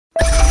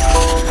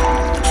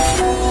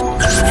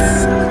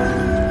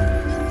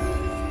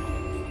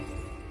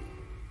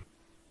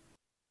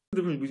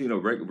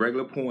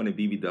regular porn and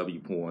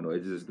BBW porn, or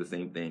is it just the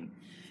same thing?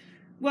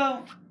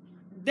 Well,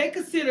 they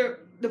consider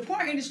the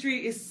porn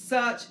industry is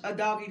such a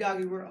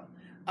doggy world.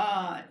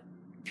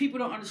 People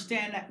don't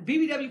understand that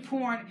BBW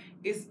porn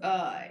is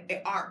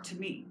an art to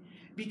me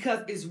because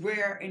it's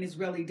rare and it's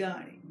rarely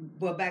done.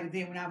 But back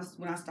then, when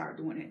I started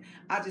doing it,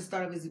 I just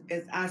thought of it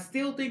as I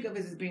still think of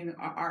it as being an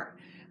art.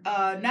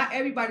 Not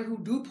everybody who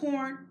do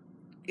porn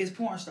is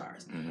porn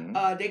stars.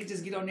 Mm-hmm. They can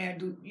just get on there and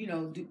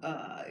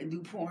do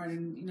porn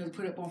and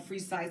put up on free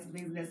sites and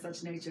things of that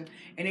such nature,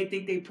 and they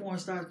think they porn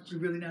stars, but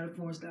you're really not a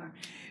porn star.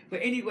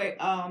 But anyway,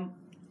 I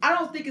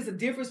don't think it's a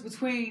difference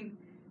between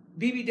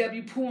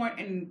BBW porn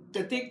and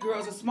the thick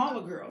girls or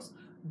smaller girls,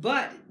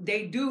 but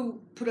they do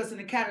put us in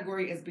a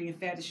category as being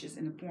fetishes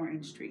in the porn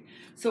industry.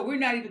 So we're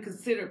not even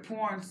considered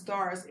porn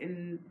stars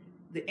in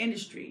the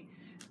industry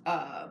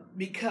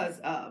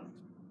because I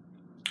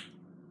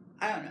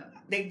don't know.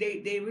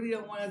 They really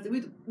don't want us.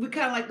 We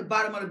kind of like the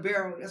bottom of the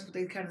barrel. That's what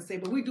they kind of say.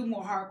 But we do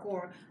more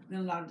hardcore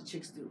than a lot of the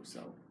chicks do.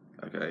 So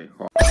okay.